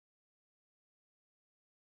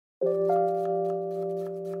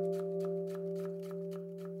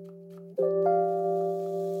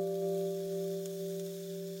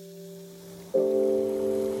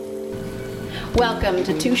Welcome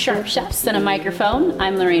to Two Sharp Chefs and a Microphone.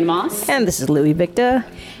 I'm Lorraine Moss. And this is Louiie Victa.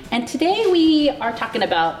 And today we are talking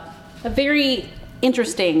about a very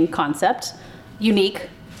interesting concept, unique.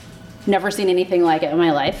 Never seen anything like it in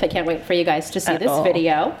my life. I can't wait for you guys to see this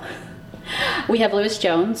video. We have Louis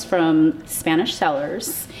Jones from Spanish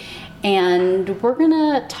Cellars, and we're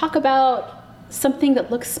gonna talk about something that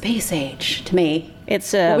looks space age to me.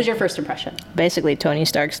 What was your first impression? Basically Tony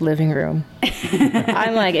Stark's living room.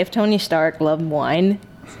 I'm like, if Tony Stark loved wine,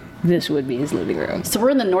 this would be his living room. So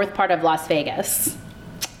we're in the north part of Las Vegas,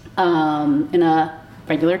 in a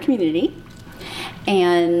regular community,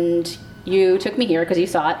 and you took me here because you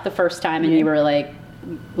saw it the first time, and you were like,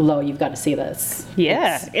 Lo, you've got to see this.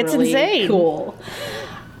 Yeah, it's really insane. Cool.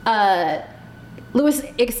 Louis,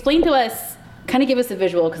 explain to us, kind of give us a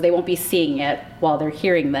visual because they won't be seeing it while they're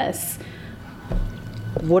hearing this.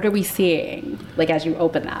 What are we seeing, like, as you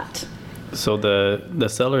open that? So the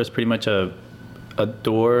cellar is pretty much a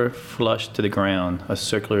door flush to the ground, a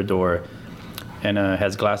circular door, and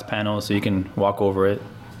has glass panels so you can walk over it,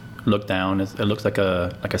 look down. It looks like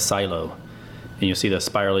a silo, and you see the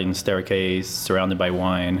spiraling staircase surrounded by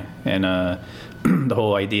wine. And the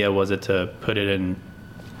whole idea was to put it in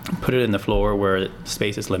the floor where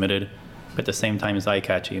space is limited, but at the same time it's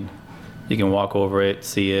eye-catching. You can walk over it,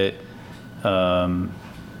 see it.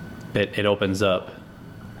 It opens up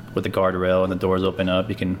with the guardrail, and the doors open up.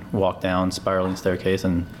 You can walk down spiraling staircase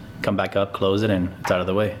and come back up, close it, and it's out of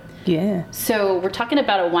the way. Yeah. So we're talking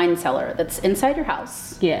about a wine cellar that's inside your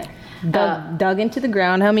house. Yeah. Dug into the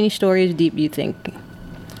ground. How many stories deep do you think?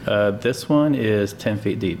 This one is 10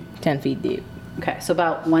 feet deep. 10 feet deep. Okay, so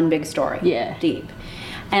about one big story. Yeah. Deep.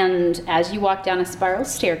 And as you walk down a spiral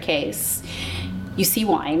staircase, you see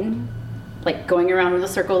wine, like going around in a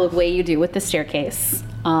circle the way you do with the staircase.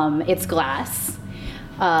 It's glass.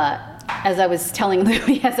 As I was telling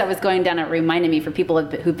Louis as I was going down, it reminded me, for people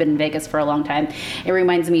who've been in Vegas for a long time, it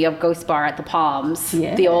reminds me of Ghost Bar at the Palms,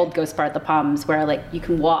 the old Ghost Bar at the Palms, where like you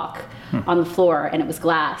can walk on the floor and it was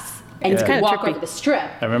glass. And you could walk over the strip.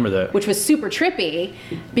 I remember that. Which was super trippy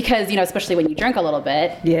because, especially when you drink a little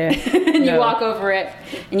bit. Yeah. And you walk over it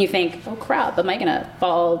and you think, oh crap, am I going to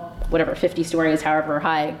fall whatever 50 stories, however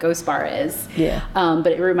high Ghost Bar is. Yeah. But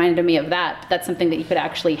it reminded me of that. That's something that you could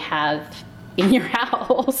actually have in your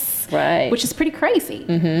house. Right. Which is pretty crazy.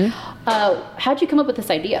 Mm-hmm. How'd you come up with this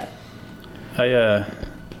idea?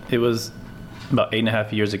 It was about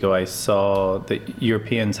 8.5 years ago. I saw that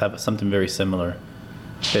Europeans have something very similar.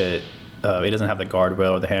 It doesn't have the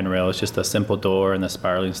guardrail or the handrail. It's just a simple door and the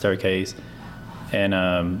spiraling staircase.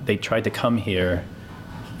 And they tried to come here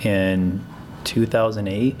in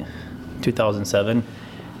 2008, 2007,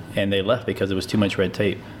 and they left because it was too much red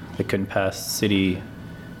tape. They couldn't pass city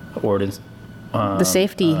ordinance. The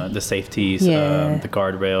safety. The safeties, the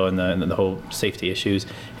guardrail, and the whole safety issues.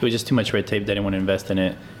 It was just too much red tape. They didn't want to invest in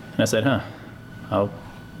it. And I said,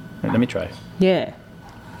 let me try. Yeah.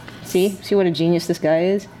 See what a genius this guy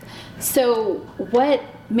is? So what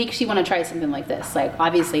makes you want to try something like this? Like,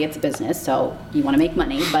 obviously it's a business, so you want to make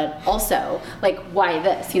money, but also, like, why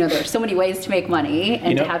this? There are so many ways to make money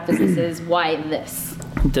and to have businesses. Why this?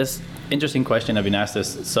 This interesting question. I've been asked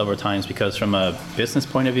this several times because from a business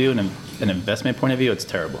point of view and an investment point of view, it's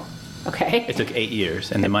terrible. Okay. It took 8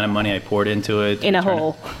 years, and the amount of money I poured into it. In a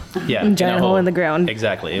hole. Yeah. In a giant hole in the ground.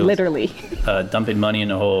 Exactly. It Literally. Was, dumping money in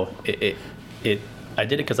a hole. I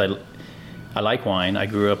did it because I like wine. I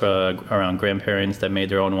grew up around grandparents that made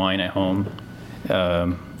their own wine at home.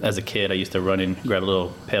 As a kid, I used to run and grab a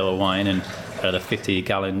little pail of wine and out of the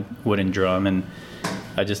 50-gallon wooden drum, and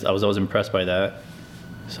I was always impressed by that.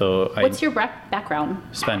 So What's your background?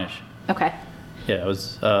 Spanish. Okay. Yeah, I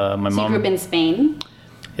was my mom. So you grew up in Spain?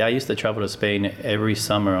 Yeah, I used to travel to Spain every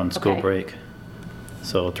summer on school break.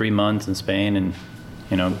 So 3 months in Spain, and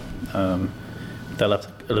that left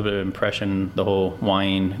a little bit of impression. The whole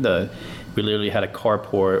wine, we literally had a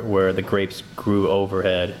carport where the grapes grew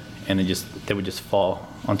overhead, and they would just fall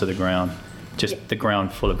onto the ground, the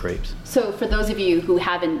ground full of grapes. So for those of you who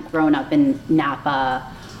haven't grown up in Napa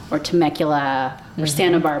or Temecula or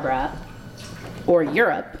Santa Barbara or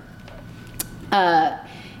Europe,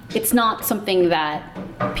 it's not something that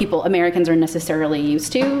Americans are necessarily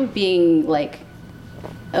used to, being like,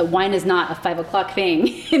 wine is not a 5 o'clock thing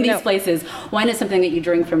in these places. Wine is something that you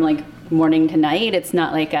drink from like morning to night. It's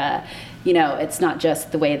not like it's not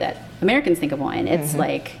just the way that Americans think of wine. It's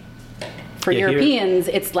like, for Europeans,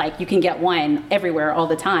 it's like you can get wine everywhere all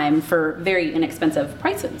the time for very inexpensive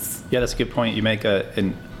prices. Yeah, that's a good point. You make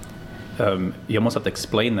you almost have to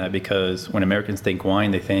explain that, because when Americans think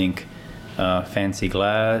wine, they think fancy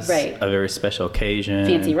glass, Right. a very special occasion.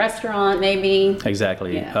 Fancy restaurant, maybe.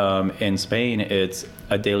 Exactly. Yeah. In Spain, it's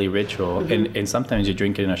a daily ritual, and sometimes you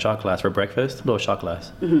drink it in a shot glass for breakfast, a little shot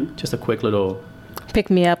glass. Just a quick little. Pick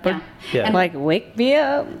me up. Yeah. Yeah. And Like, wake me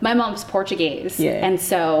up. my mom's Portuguese, Yeah. and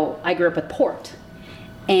so I grew up with port,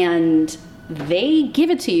 and they give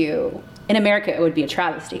it to you. In America, it would be a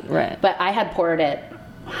travesty. Right. But I had port at,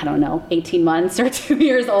 I don't know, 18 months or 2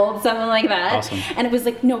 years old, something like that. Awesome. And it was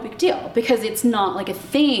like no big deal because it's not like a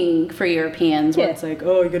thing for Europeans where Yeah. it's like,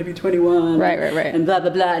 oh, you gotta be 21. Right. And blah, blah,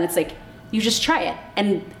 blah. And it's like, you just try it.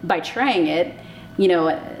 And by trying it, you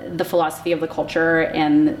know, the philosophy of the culture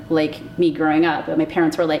and like me growing up, my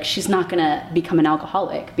parents were like, she's not gonna become an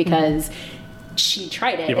alcoholic because she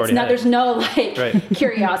tried it. You've It's already not, had there's it. no like Right.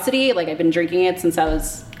 curiosity. Like I've been drinking it since I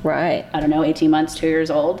was, Right. I don't know, 18 months, 2 years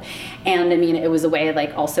old. And I mean, it was a way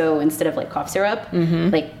like also instead of like cough syrup,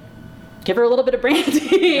 like give her a little bit of brandy,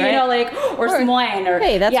 you Right. know, like, or some wine or,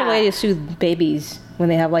 Hey, that's yeah. a way to soothe babies when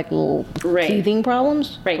they have like little Right. teething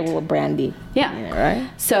problems. Right. A little brandy. Yeah. Right.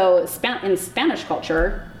 So in Spanish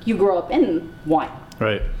culture, you grow up in wine.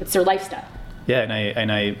 Right. It's their lifestyle. Yeah,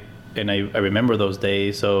 and I remember those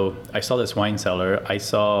days. So I saw this wine cellar. I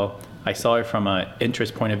saw it from an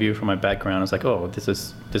interest point of view, from my background. I was like, oh, this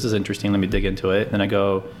is interesting. Let me dig into it. And I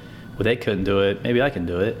go, well, they couldn't do it. Maybe I can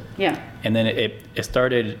do it. Yeah. And then it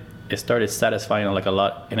started satisfying on like a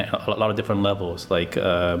lot of different levels. Like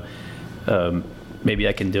maybe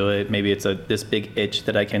I can do it. Maybe it's this big itch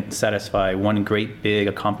that I can satisfy, one great big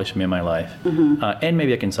accomplishment in my life, and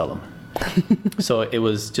maybe I can sell them. So it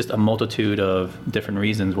was just a multitude of different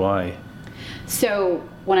reasons why. So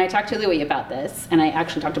when I talked to Louie about this, and I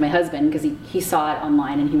actually talked to my husband because he saw it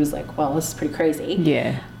online and he was like, well, this is pretty crazy.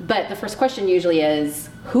 Yeah. But the first question usually is,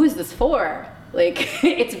 who is this for? Like,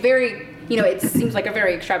 it's very, you know, it seems like a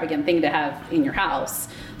very extravagant thing to have in your house.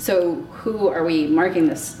 So who are we marketing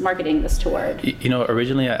this toward? You know,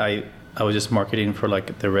 originally I was just marketing for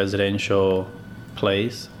like the residential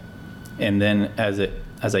place, and then as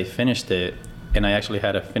I finished it, and I actually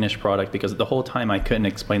had a finished product, because the whole time I couldn't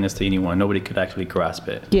explain this to anyone. Nobody could actually grasp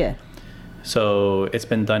it. Yeah. So it's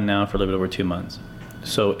been done now for a little bit over 2 months.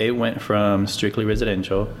 So it went from strictly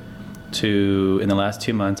residential to, in the last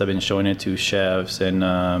 2 months, I've been showing it to chefs and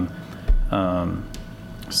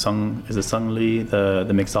Sung Lee, the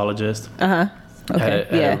mixologist. Okay.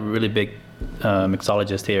 Had a really big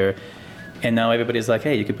mixologist here. And now everybody's like,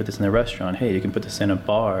 hey, you can put this in a restaurant. Hey, you can put this in a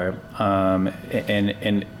bar.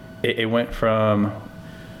 And it went from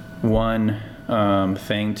one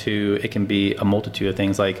thing to, it can be a multitude of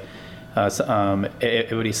things. Like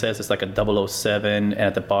everybody says it's like a 007, and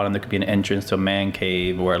at the bottom there could be an entrance to a man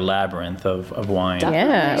cave or a labyrinth of wine.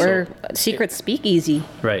 Yeah. So- Or secret speakeasy.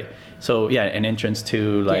 Right. So yeah, an entrance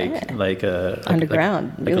to like a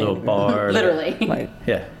Underground, like really a little bar. Literally. Like,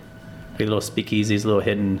 Yeah. Big little speakeasies, little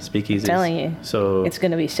hidden speakeasies. I'm telling you. So It's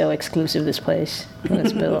going to be so exclusive, this place, when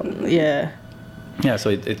it's built. Yeah. yeah, so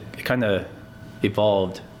it kind of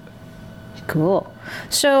evolved. Cool.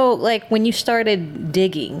 So, like, when you started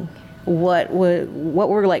digging, what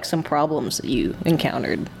were like some problems that you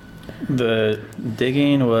encountered? The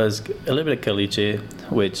digging was a little bit of caliche,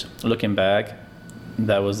 which, looking back,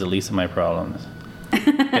 that was the least of my problems.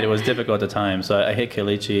 And it was difficult at the time. So I hit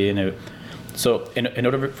caliche, and so in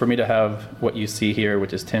order for me to have what you see here,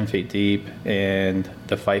 which is 10 feet deep and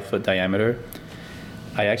the 5 foot diameter,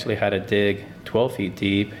 I actually had to dig 12 feet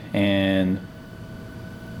deep and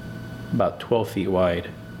about 12 feet wide.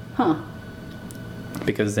 Huh.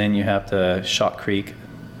 Because then you have to shotcrete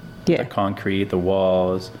Yeah. the concrete, the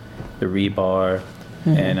walls, the rebar,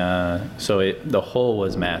 and so the hole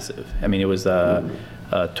was massive. I mean, it was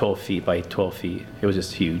 12 feet by 12 feet. It was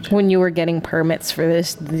just huge. When you were getting permits for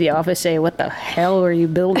this, did the office say, what the hell are you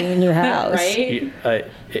building in your house? Right?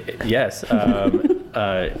 Yes.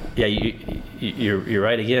 Yeah, you're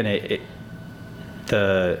right again.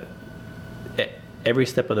 Every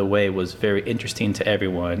step of the way was very interesting to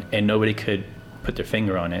everyone, and nobody could put their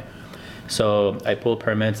finger on it. So I pulled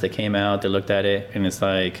permits. They came out. They looked at it, and it's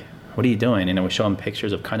like, "What are you doing?" And I was showing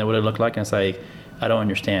pictures of kind of what it looked like, and it's like, "I don't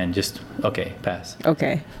understand. Just okay, pass."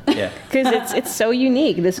 Okay. Yeah, Because it's so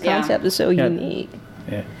unique. This Yeah. concept is so Yeah. unique.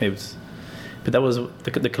 yeah. It was, but that was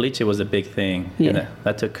the caliche was a big thing. Yeah. And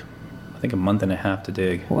that took, I think, a month and a half to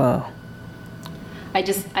dig. Whoa.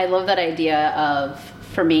 I love that idea of,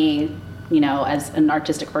 for me, you know, as an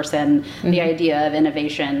artistic person, the idea of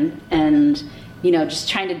innovation and, you know, just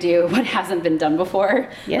trying to do what hasn't been done before.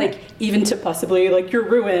 Yeah. Like, even to possibly, like, your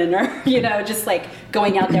ruin or, you know, just, like,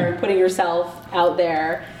 going out there and putting yourself out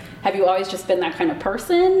there. Have you always just been that kind of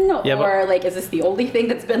person? Yeah, or, like, is this the only thing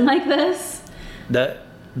that's been like this? That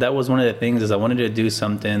that was one of the things, is I wanted to do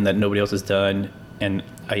something that nobody else has done, and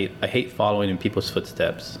I hate following in people's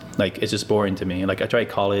footsteps. Like, it's just boring to me. Like, I tried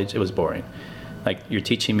college, it was boring. Like, you're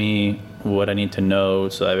teaching me what I need to know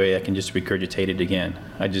so that way I can just regurgitate it again.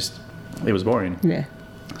 It was boring. Yeah.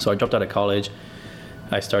 So I dropped out of college.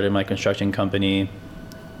 I started my construction company,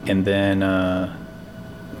 and then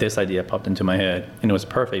this idea popped into my head, and it was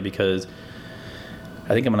perfect because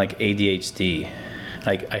I think I'm like ADHD.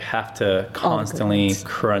 Like, I have to constantly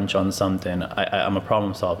crunch on something. I'm a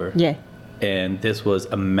problem solver. Yeah. And this was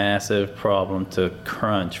a massive problem to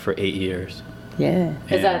crunch for 8 years. Yeah.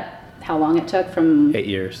 Is that how long it took from 8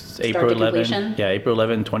 years? start April to 11. completion? Yeah, April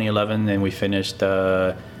 11, 2011, and we finished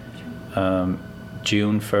June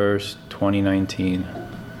 1st, 2019.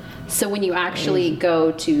 So when you actually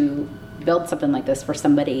go to build something like this for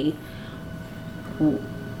somebody,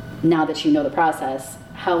 now that you know the process,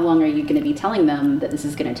 how long are you going to be telling them that this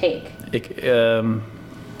is going to take?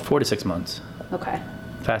 4 to 6 months. Okay.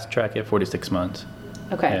 Fast track it, 4 to 6 months.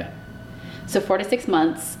 Okay. Yeah. So 4 to 6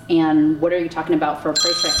 months, and what are you talking about for a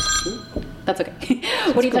price range? Ooh, that's okay.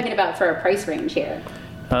 What are you talking about for a price range here?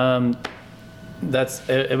 That's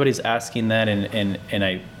everybody's asking that, and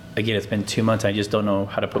I, again, it's been 2 months. I just don't know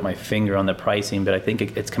how to put my finger on the pricing, but I think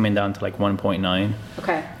it's coming down to like 1.9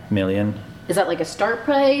 Okay. million. Is that like a start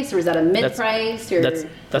price, or is that a mid price? Or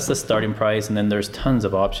That's the starting price, and then there's tons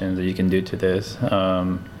of options that you can do to this.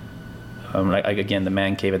 Like again, the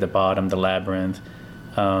man cave at the bottom, the labyrinth,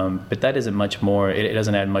 but that isn't much more. It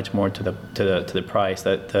doesn't add much more to the price.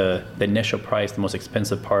 That the initial price, the most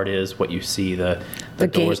expensive part is what you see, the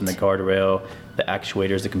doors and the guardrail, the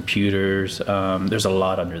actuators, the computers. There's a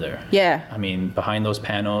lot under there. Yeah. I mean, behind those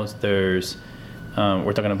panels, there's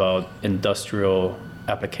we're talking about industrial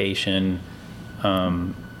application.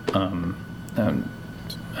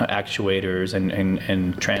 Actuators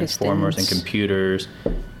and transformers and computers.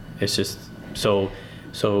 It's just so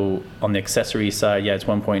on the accessory side, yeah, it's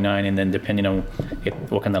 1.9, and then depending on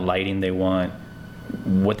what kind of lighting they want,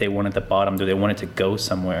 what they want at the bottom, do they want it to go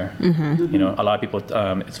somewhere? You know, a lot of people,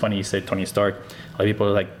 it's funny you said Tony Stark, a lot of people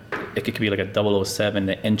are like, it could be like a 007,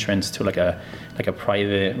 the entrance to like a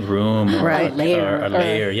private room or Right. a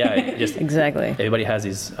layer. Yeah, just Exactly. everybody has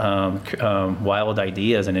these wild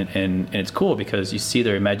ideas, and it's cool because you see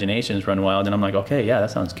their imaginations run wild, and I'm like, okay, yeah,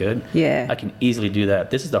 that sounds good. Yeah. I can easily do that.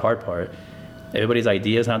 This is the hard part. Everybody's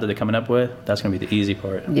ideas now that they're coming up with, that's going to be the easy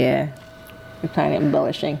part. Yeah. You're kind of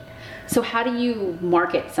embellishing. So how do you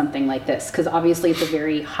market something like this? Because obviously it's a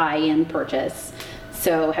very high-end purchase.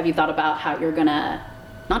 So have you thought about how you're gonna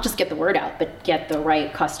not just get the word out, but get the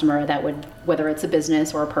right customer that would, whether it's a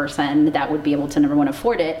business or a person, that would be able to, number one,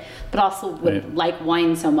 afford it, but also would like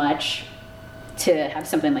wine so much to have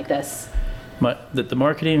something like this? The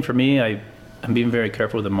marketing for me, I'm being very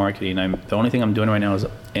careful with the marketing. The only thing I'm doing right now is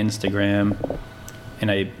Instagram, and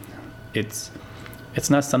it's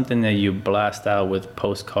not something that you blast out with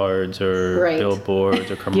postcards or billboards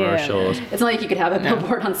or commercials. It's not like you could have a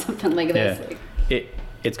billboard on something like this. Yeah.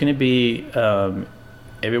 It's going to be,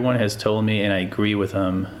 everyone has told me, and I agree with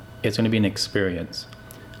them, it's going to be an experience.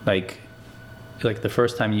 Like the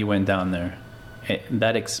first time you went down there,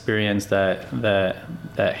 that experience, that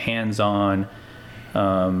hands-on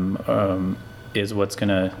is what's going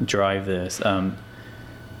to drive this. I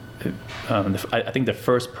think the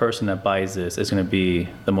first person that buys this is going to be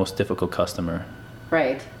the most difficult customer.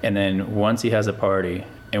 Right. And then once he has a party,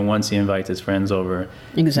 and once he invites his friends over,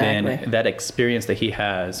 then that experience that he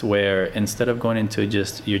has, where instead of going into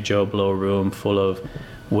just your Joe Blow room full of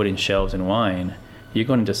wooden shelves and wine, you're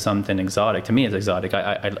going into something exotic. To me, it's exotic.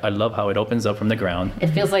 I love how it opens up from the ground. It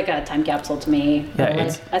feels like a time capsule to me.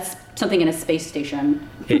 Yeah, that's something in a space station.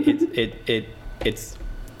 It's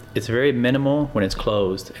very minimal when it's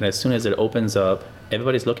closed, and as soon as it opens up,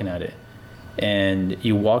 everybody's looking at it. And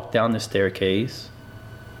you walk down the staircase.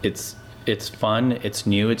 It's fun, it's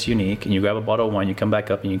new, it's unique, and you grab a bottle of wine, you come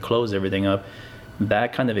back up and you close everything up.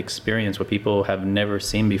 That kind of experience, what people have never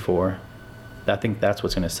seen before, I think that's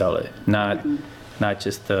what's going to sell it. Not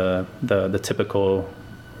just the typical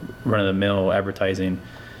run-of-the-mill advertising.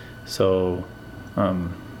 So,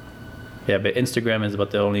 yeah, but Instagram is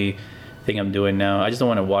about the only thing I'm doing now. I just don't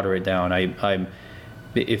want to water it down.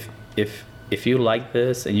 If you like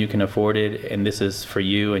this and you can afford it, and this is for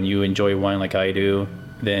you, and you enjoy wine like I do,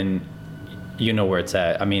 then you know where it's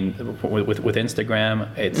at. I mean, with Instagram,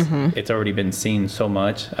 it's already been seen so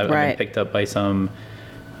much. I've been picked up by some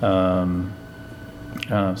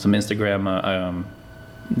Instagram.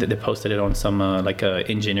 They posted it on some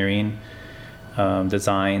engineering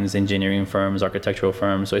designs, engineering firms, architectural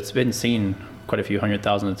firms. So it's been seen quite a few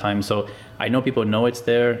 100,000 times. So I know people know it's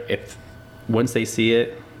there. If once they see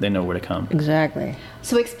it, they know where to come. Exactly.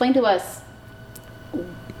 So explain to us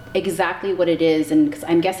exactly what it is, and because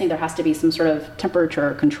I'm guessing there has to be some sort of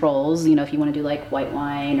temperature controls, you know, if you want to do like white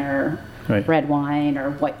wine or Right. red wine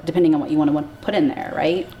or what, depending on what you want to put in there,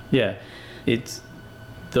 right? Yeah, it's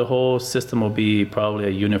the whole system will be probably a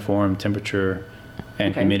uniform temperature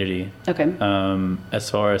and Okay. humidity. Okay. As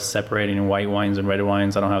far as separating white wines and red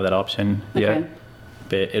wines, I don't have that option Okay. yet.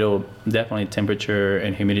 But it'll definitely temperature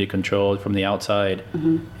and humidity controlled from the outside,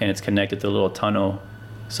 and it's connected to a little tunnel.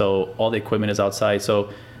 So all the equipment is outside. So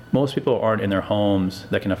most people aren't in their homes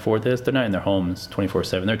that can afford this. They're not in their homes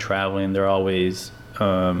 24/7. They're traveling. They're always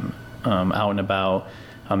out and about.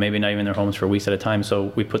 Maybe not even in their homes for weeks at a time.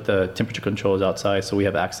 So we put the temperature controls outside, so we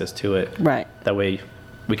have access to it. Right. That way,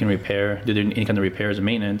 we can do any kind of repairs and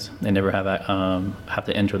maintenance, and never have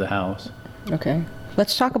to enter the house. Okay.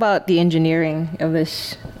 Let's talk about the engineering of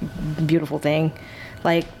this beautiful thing.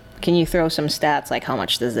 Like, can you throw some stats? Like, how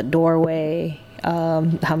much does the door weigh?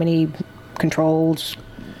 How many controls?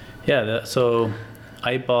 Yeah, so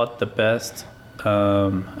I bought the best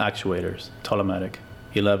actuators, Tolomatic,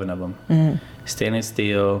 11 of them. Stainless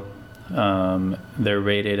steel. They're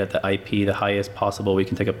rated at the IP, the highest possible. We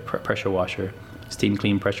can take a pressure washer, steam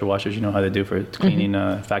clean pressure washers. You know how they do for cleaning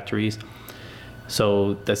factories.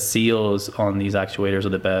 So the seals on these actuators are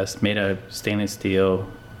the best, made out of stainless steel,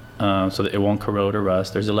 so that it won't corrode or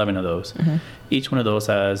rust. There's 11 of those. Each one of those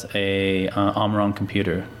has a Omron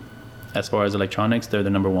computer. As far as electronics, they're the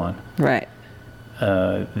number one. Right.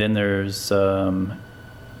 Then there's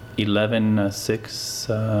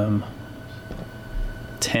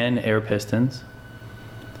 10 air pistons,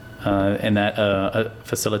 and that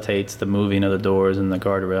facilitates the moving of the doors and the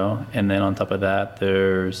guardrail. And then on top of that,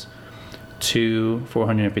 there's 2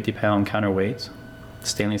 450-pound counterweights,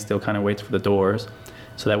 stainless steel counterweights for the doors.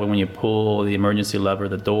 So that way when you pull the emergency lever,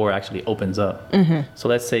 the door actually opens up. So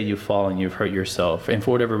let's say you fall and you've hurt yourself, and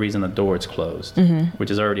for whatever reason the door is closed,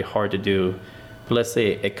 which is already hard to do. But let's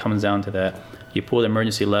say it comes down to that. You pull the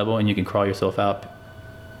emergency lever and you can crawl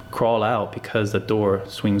out because the door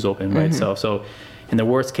swings open by itself. So in the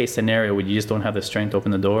worst case scenario where you just don't have the strength to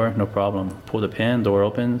open the door, no problem. Pull the pin, door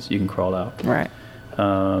opens, you can crawl out. Right.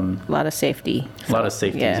 A lot of safety. A lot of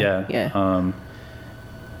safeties, yeah.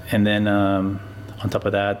 And then on top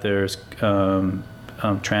of that, there's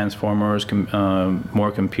transformers,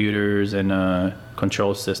 more computers, and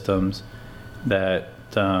control systems that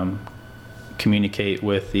communicate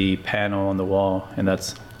with the panel on the wall, and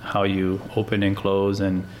that's how you open and close,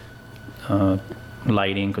 and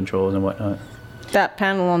lighting controls and whatnot. That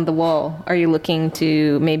panel on the wall, are you looking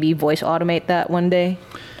to maybe voice automate that one day?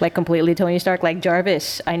 Like completely Tony Stark, like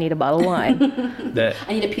Jarvis, I need a bottle of wine.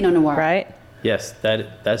 I need a Pinot Noir. Right? Yes,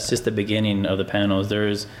 that's just the beginning of the panels.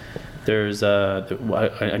 There's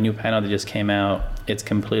a new panel that just came out. It's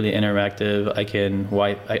completely interactive. I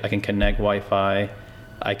can connect Wi-Fi.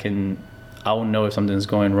 I'll know if something's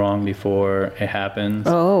going wrong before it happens.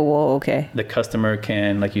 Oh, whoa, okay. The customer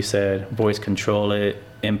can, like you said, voice control it,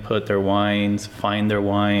 input their wines, find their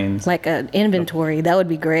wines. Like an inventory, that would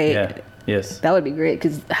be great. Yeah, yes. That would be great,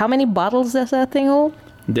 because how many bottles does that thing hold?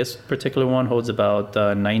 This particular one holds about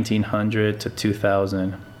 1,900 to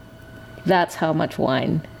 2,000. That's how much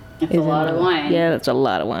wine. It's a lot of wine. Yeah, that's a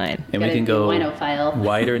lot of wine. And we can go winophile.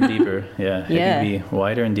 wider and deeper. Yeah, it Yeah. can be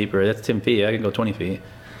wider and deeper. That's 10 feet. I can go 20 feet.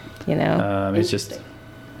 You know? It's just...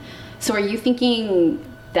 So are you thinking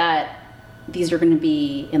that these are going to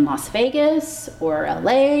be in Las Vegas or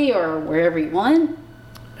LA or wherever you want?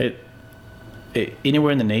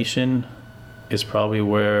 Anywhere in the nation is probably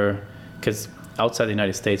where... Because outside the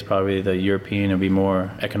United States, probably the European will be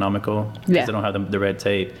more economical because they don't have the red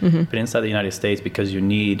tape. But inside the United States, because you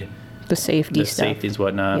need the safety stuff. safeties,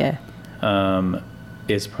 whatnot,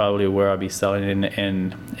 is probably where I'll be selling it.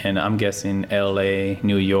 And I'm guessing LA,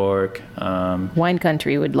 New York, wine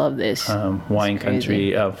country would love this. wine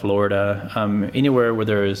country, Florida, anywhere where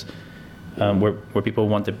there's where people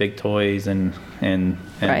want the big toys and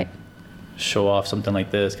Right. show off something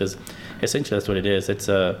like this, because essentially that's what it is. It's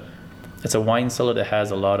a wine cellar that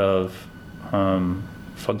has a lot of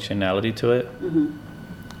functionality to it,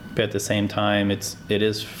 but at the same time, it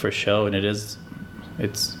is for show, and it's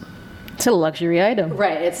a luxury item.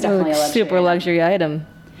 Right, it's definitely a luxury super item. luxury item.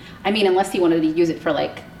 I mean, unless you wanted to use it for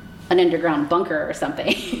like an underground bunker or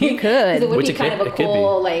something. You could. It would Which be it kind could- of a it could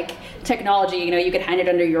cool like technology. You know, you could hang it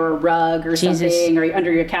under your rug or Jesus. something, or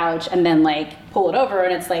under your couch, and then like pull it over,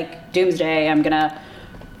 and it's like doomsday. I'm gonna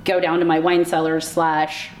go down to my wine cellar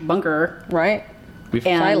 / bunker. Right? and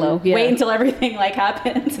Philo, yeah. wait until everything like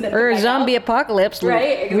happens. And then Or come a back zombie out. apocalypse.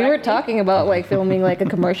 Right, We were exactly. talking about like filming like a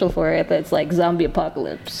commercial for it that's like zombie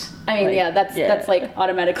apocalypse. I mean, Like, yeah, that's like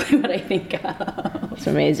automatically what I think of. It's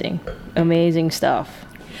amazing. Amazing stuff.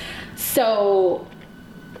 So,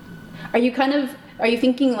 are you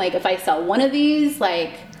thinking like if I sell one of these,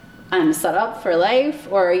 like I'm set up for life,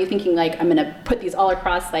 or are you thinking like I'm gonna put these all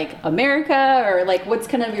across like America, or like what's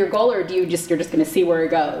kind of your goal, or you're just gonna see where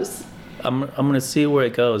it goes? I'm gonna see where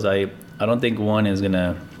it goes. I don't think one is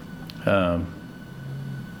gonna,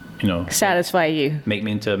 Satisfy you. make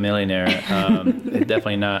me into a millionaire.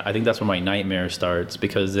 Definitely not. I think that's where my nightmare starts,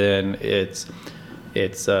 because then it's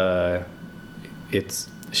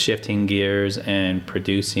shifting gears and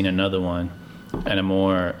producing another one in a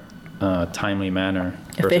more timely manner.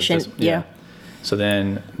 versus Efficient, just- yeah. So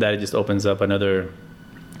then that just opens up another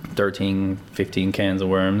 13, 15 cans of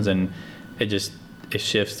worms, and it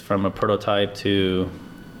shifts from a prototype to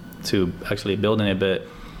actually building it. But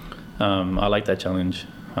I like that challenge.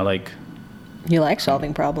 You like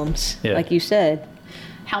solving problems, Yeah. like you said.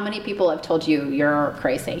 How many people have told you you're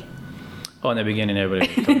crazy? Oh, in the beginning, everybody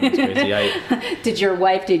told me it's crazy. Did your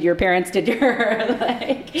wife? Did your parents? Did your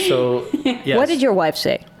like? So yes. What did your wife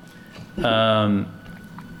say? Or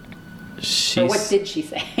what did she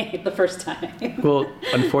say the first time? Well,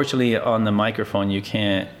 unfortunately, on the microphone, you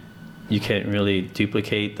can't really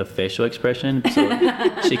duplicate the facial expression. So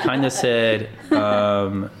she kind of said,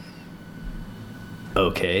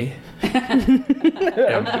 "Okay."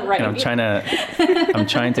 And I'm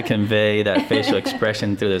trying to convey that facial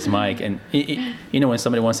expression through this mic. And when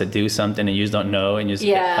somebody wants to do something and you just don't know, and you just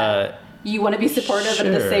you want to be supportive, but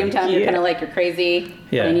at the Sure. same time, you're Yeah. kind of like, you're crazy.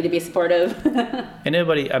 Yeah. You need to be supportive. And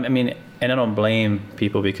everybody, I mean, and I don't blame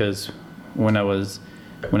people, because when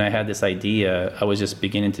I had this idea, I was just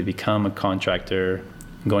beginning to become a contractor,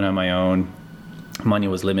 going on my own. Money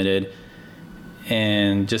was limited.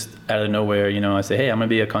 And just out of nowhere, I say, hey, I'm going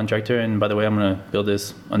to be a contractor. And by the way, I'm going to build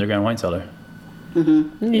this underground wine cellar.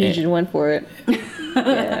 You just went for it.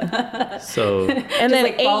 Yeah. So And then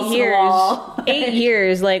like balls to the wall. 8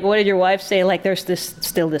 years, like, what did your wife say? Like, there's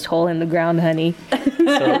still this hole in the ground, honey.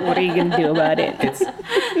 So what are you going to do about it?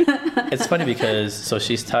 it's funny because, so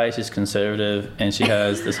she's Thai, she's conservative, and she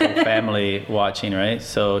has this whole family watching, right?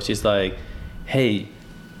 So she's like, hey,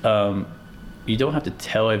 you don't have to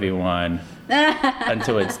tell everyone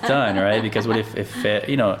until it's done, right? Because what if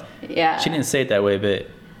Yeah. she didn't say it that way, but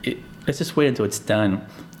let's just wait until it's done,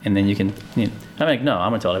 and then you can. I'm like, no, I'm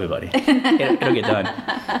gonna tell everybody. It'll get done.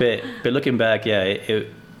 But looking back, yeah,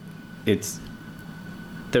 it's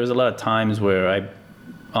there was a lot of times where I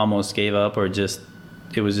almost gave up, or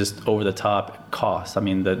it was just over the top cost. I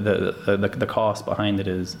mean, the cost behind it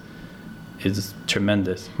is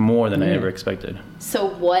tremendous, more than I ever expected. So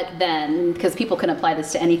what then, because people can apply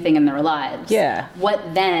this to anything in their lives. Yeah.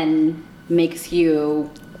 What then makes you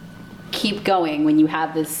keep going when you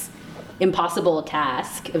have this impossible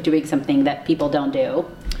task of doing something that people don't do?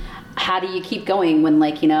 How do you keep going when,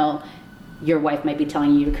 like, your wife might be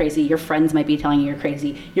telling you you're crazy, your friends might be telling you you're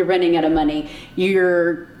crazy, you're running out of money,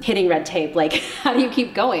 you're hitting red tape? Like, how do you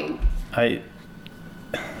keep going?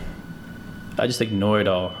 I just ignore it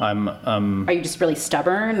all. Are you just really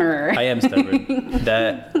stubborn, or? I am stubborn.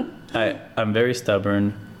 I'm very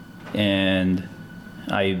stubborn, and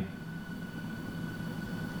I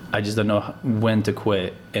just don't know when to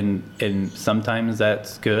quit. And sometimes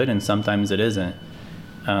that's good, and sometimes it isn't.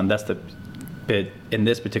 That's the bit. In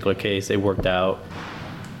this particular case, it worked out,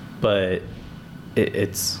 but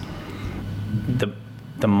it's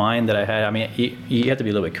the mind that I had. I mean, you have to be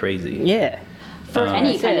a little bit crazy. Yeah. For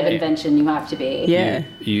any kind of Yeah. invention, you have to be. Yeah.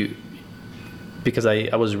 Because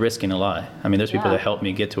I was risking a lot. I mean, there's people Yeah. that helped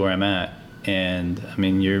me get to where I'm at, and I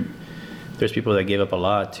mean, there's people that gave up a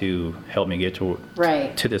lot to help me get to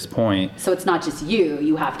Right. to this point. So it's not just you.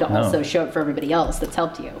 You have to No. also show it for everybody else that's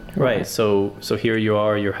helped you. Right. So here you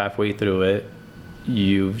are. You're halfway through it.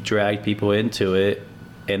 You've dragged people into it,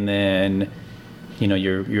 and then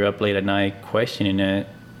you're up late at night questioning it.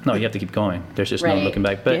 No, you have to keep going. There's just no Right. looking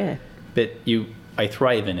back. But I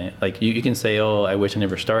thrive in it. Like you can say, oh, I wish I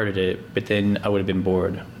never started it, but then I would have been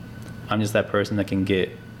bored. I'm just that person that can get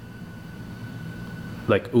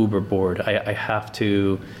like uber bored. I have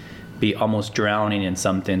to be almost drowning in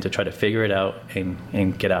something to try to figure it out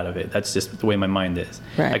and get out of it. That's just the way my mind is.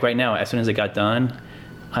 Right. Like right now, as soon as it got done,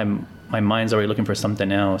 my mind's already looking for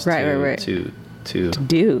something else Right. to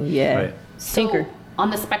Do, yeah. Right. Tinker. So on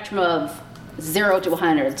the spectrum of 0 to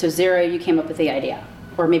 100, so 0, you came up with the idea,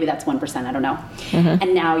 or maybe that's 1%, I don't know.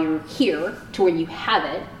 And now you're here to where you have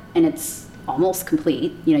it, and it's almost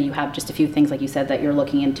complete. You know, you have just a few things, like you said, that you're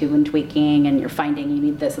looking into and tweaking, and you're finding you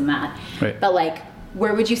need this and that. Right. But like,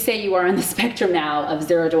 where would you say you are on the spectrum now of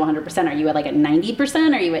 0 to 100%? Are you at like at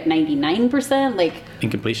 90%? Are you at 99%? Like, In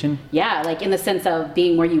completion? yeah, like in the sense of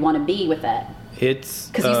being where you want to be with it. It's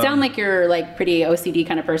Because you sound like you're like pretty OCD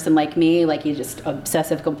kind of person like me. Like you just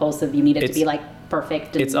obsessive compulsive. You need it to be like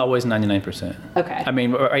perfect. And, it's always 99%. Okay. I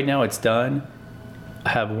mean, right now it's done. I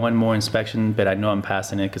have one more inspection, but I know I'm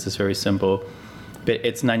passing it because it's very simple. But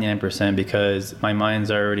it's 99% because my mind's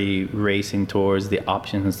already racing towards the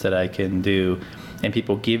options that I can do. And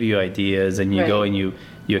people give you ideas, and you go and you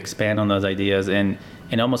expand on those ideas, and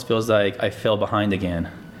it almost feels like I fell behind again.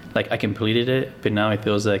 Like I completed it, but now it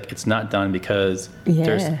feels like it's not done because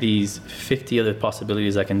there's these 50 other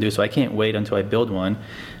possibilities I can do. So I can't wait until I build one,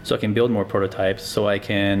 so I can build more prototypes, so I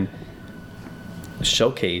can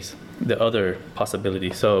showcase the other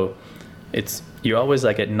possibilities. So you're always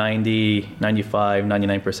like at 90, 95,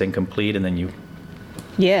 99% complete, and then you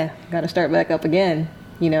got to start back up again.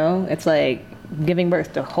 You know, it's like giving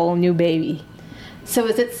birth to a whole new baby. So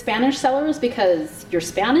is it Spanish Cellars because you're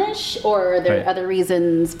Spanish, or are there other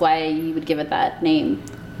reasons why you would give it that name?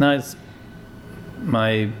 No, it's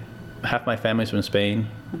half my family's from Spain,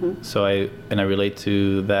 so I relate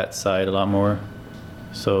to that side a lot more.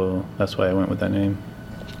 So that's why I went with that name.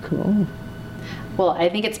 Cool. Well, I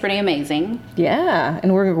think it's pretty amazing. Yeah,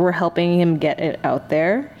 and we're helping him get it out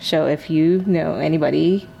there. So if you know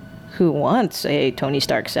anybody who wants a Tony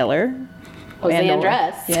Stark cellar, Jose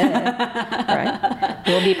Andres. Yeah, right.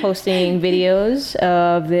 We'll be posting videos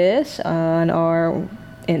of this on our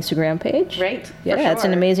Instagram page. Right. Yeah, it's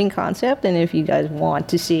an amazing concept, and if you guys want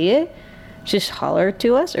to see it, just holler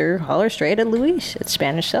to us or holler straight at Luis at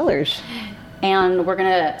Spanish Cellars. And we're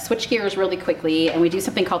gonna switch gears really quickly, and we do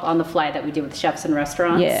something called On the Fly that we do with chefs and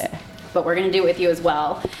restaurants. Yeah. But we're gonna do it with you as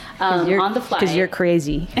well. On the fly. Because you're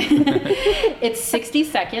crazy. It's 60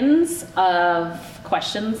 seconds of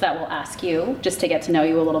questions that we'll ask you just to get to know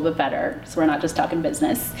you a little bit better, so we're not just talking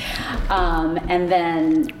business. And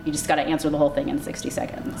then you just got to answer the whole thing in 60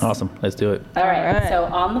 seconds. Awesome. Let's do it. All right. So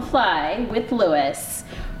on the fly with Louis,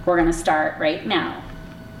 we're going to start right now.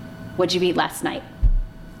 What'd you eat last night?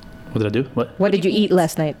 What did I do? What did you eat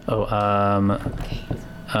last night? Oh,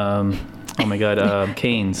 oh my God,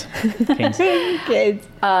 Canes. Canes. Kids.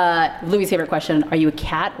 Louis' favorite question, are you a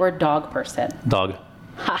cat or a dog person? Dog.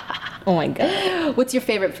 Oh my God. What's your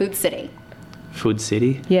favorite food city? Food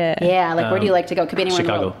city? Yeah. Yeah, like where do you like to go? Could be anywhere in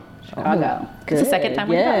the Chicago. world. Chicago. Oh, It's the second good, time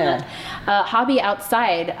we've done yeah. that. Hobby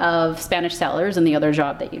outside of Spanish Cellars and the other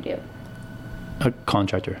job that you do. A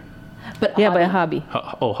contractor. But Yeah, but a hobby.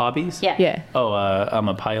 Oh, hobbies? Yeah. Yeah. Oh, I'm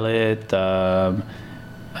a pilot. I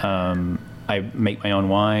make my own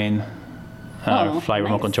wine. Fly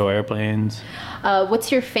remote nice. control airplanes.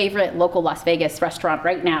 What's your favorite local Las Vegas restaurant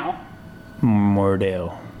right now?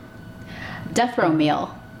 Mordale. Death row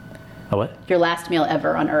meal. A what? Your last meal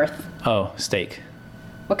ever on Earth. Oh, steak.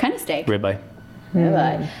 What kind of steak? Ribeye.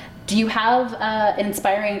 Ribeye. Do you have an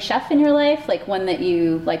inspiring chef in your life, like one that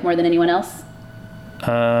you like more than anyone else? Is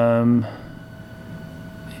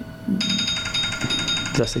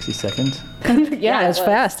that 60 seconds? Yeah, it's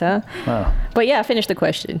fast, huh? Wow. But yeah, finish the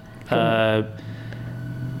question. Not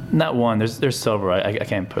one. There's several. I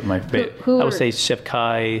can't put my. Who I would are- say Chef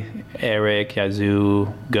Kai, Eric,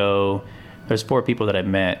 Yazoo, Go. There's 4 people that I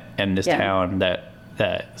met in this town that.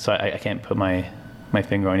 So I can't put my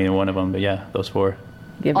finger on either one of them. But yeah, those 4.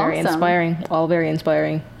 Yeah, very Awesome. inspiring. All very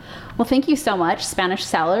inspiring. Well, thank you so much, Spanish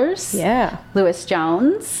Cellars. Yeah. Louis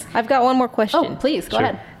Jones. I've got one more question. Oh, please, go Sure.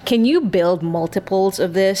 ahead. Can you build multiples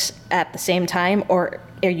of this at the same time, or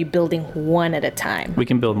are you building one at a time? We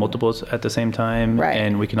can build multiples at the same time, Right.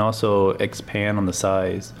 and we can also expand on the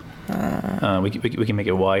size. We can make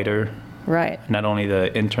it wider. Right. Not only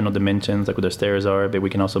the internal dimensions, like where the stairs are, but we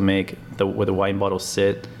can also make where the wine bottles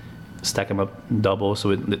sit, stack them up double,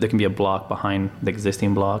 so there can be a block behind the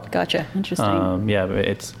existing block. Gotcha. Interesting. Yeah, but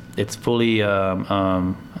it's fully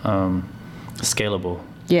scalable.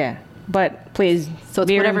 Yeah. But please. So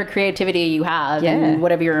it's whatever creativity you have Yeah. and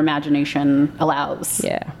whatever your imagination allows.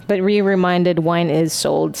 Yeah. But be reminded, wine is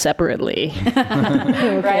sold separately.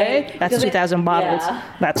 Right? That's 2,000 bottles. Yeah.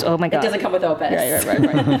 That's, oh my God. It doesn't come with Opus. Right.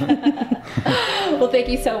 Well, thank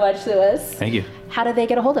you so much, Louis. Thank you. How do they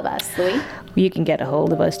get a hold of us, Louis? You can get a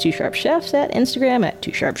hold of us, Two Sharp Chefs, at Instagram at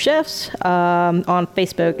Two Sharp Chefs. On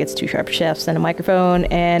Facebook, it's Two Sharp Chefs and a microphone.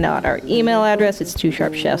 And on our email address, it's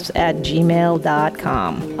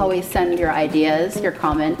twosharpchefs@gmail.com. Always send your ideas, your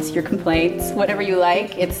comments, your complaints, whatever you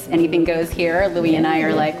like. It's anything goes here. Louis and I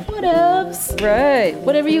are like, whatevs. Right.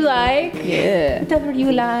 Whatever you like. Yeah. Whatever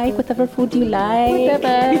you like, whatever food you like.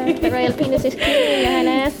 Whatever. The royal penis is cute,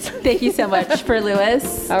 Johannes. Thank you so much for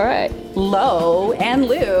Louis. All right. Lo and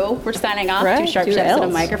Lou. We're signing off. Right, 2 sharp two chefs and a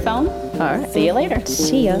Ls. microphone. All right. See you later.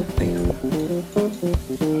 See ya.